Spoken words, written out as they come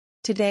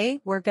Today,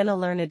 we're gonna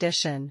learn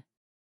addition.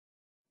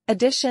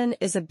 Addition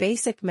is a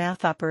basic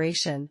math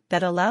operation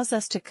that allows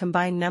us to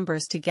combine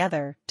numbers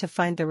together to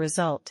find the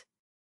result.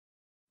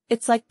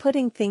 It's like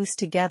putting things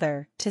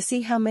together to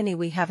see how many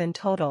we have in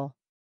total.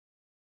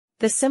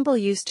 The symbol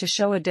used to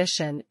show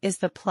addition is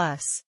the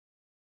plus.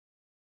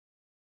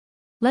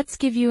 Let's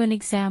give you an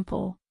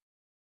example.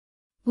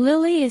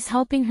 Lily is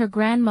helping her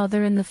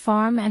grandmother in the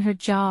farm and her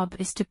job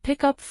is to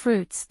pick up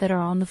fruits that are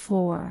on the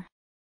floor.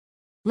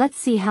 Let's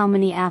see how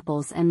many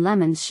apples and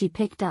lemons she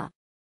picked up.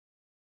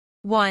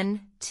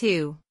 1,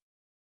 2,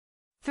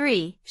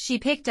 3. She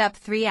picked up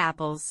 3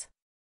 apples.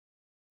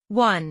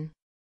 1,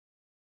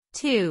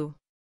 2,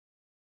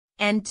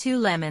 and 2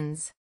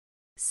 lemons.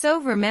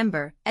 So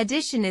remember,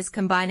 addition is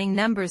combining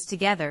numbers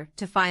together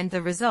to find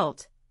the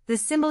result. The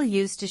symbol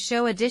used to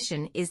show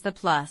addition is the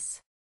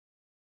plus.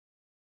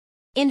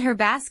 In her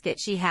basket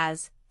she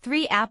has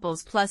 3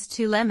 apples plus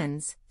 2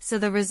 lemons, so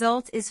the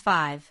result is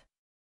 5.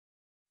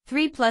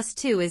 3 plus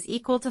 2 is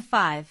equal to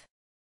 5.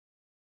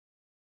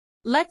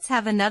 Let's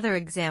have another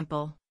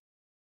example.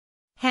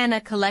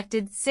 Hannah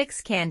collected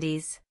 6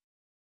 candies.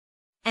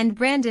 And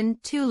Brandon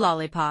 2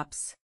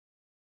 lollipops.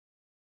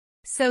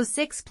 So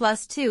 6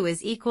 plus 2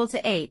 is equal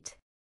to 8.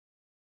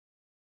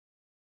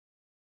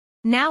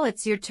 Now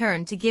it's your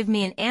turn to give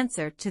me an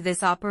answer to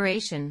this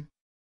operation.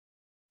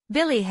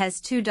 Billy has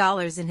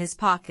 $2 in his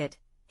pocket.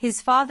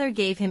 His father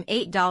gave him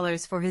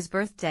 $8 for his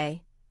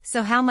birthday.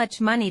 So how much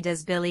money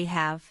does Billy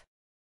have?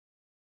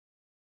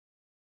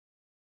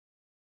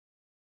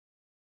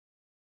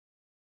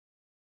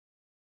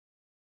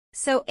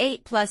 So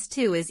 8 plus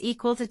 2 is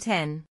equal to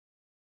 10.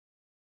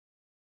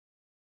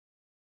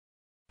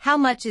 How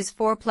much is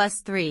 4 plus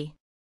 3?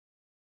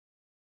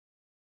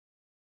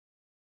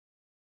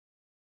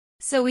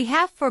 So we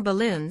have 4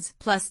 balloons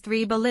plus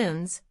 3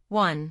 balloons,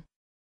 1,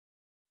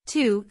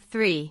 2,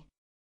 3,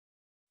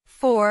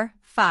 4,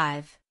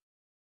 5,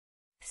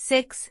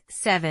 6,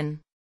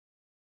 7.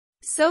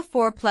 So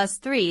 4 plus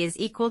 3 is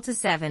equal to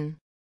 7.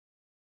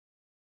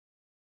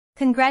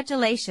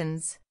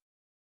 Congratulations!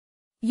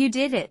 You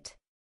did it!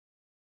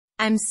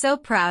 I'm so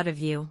proud of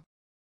you.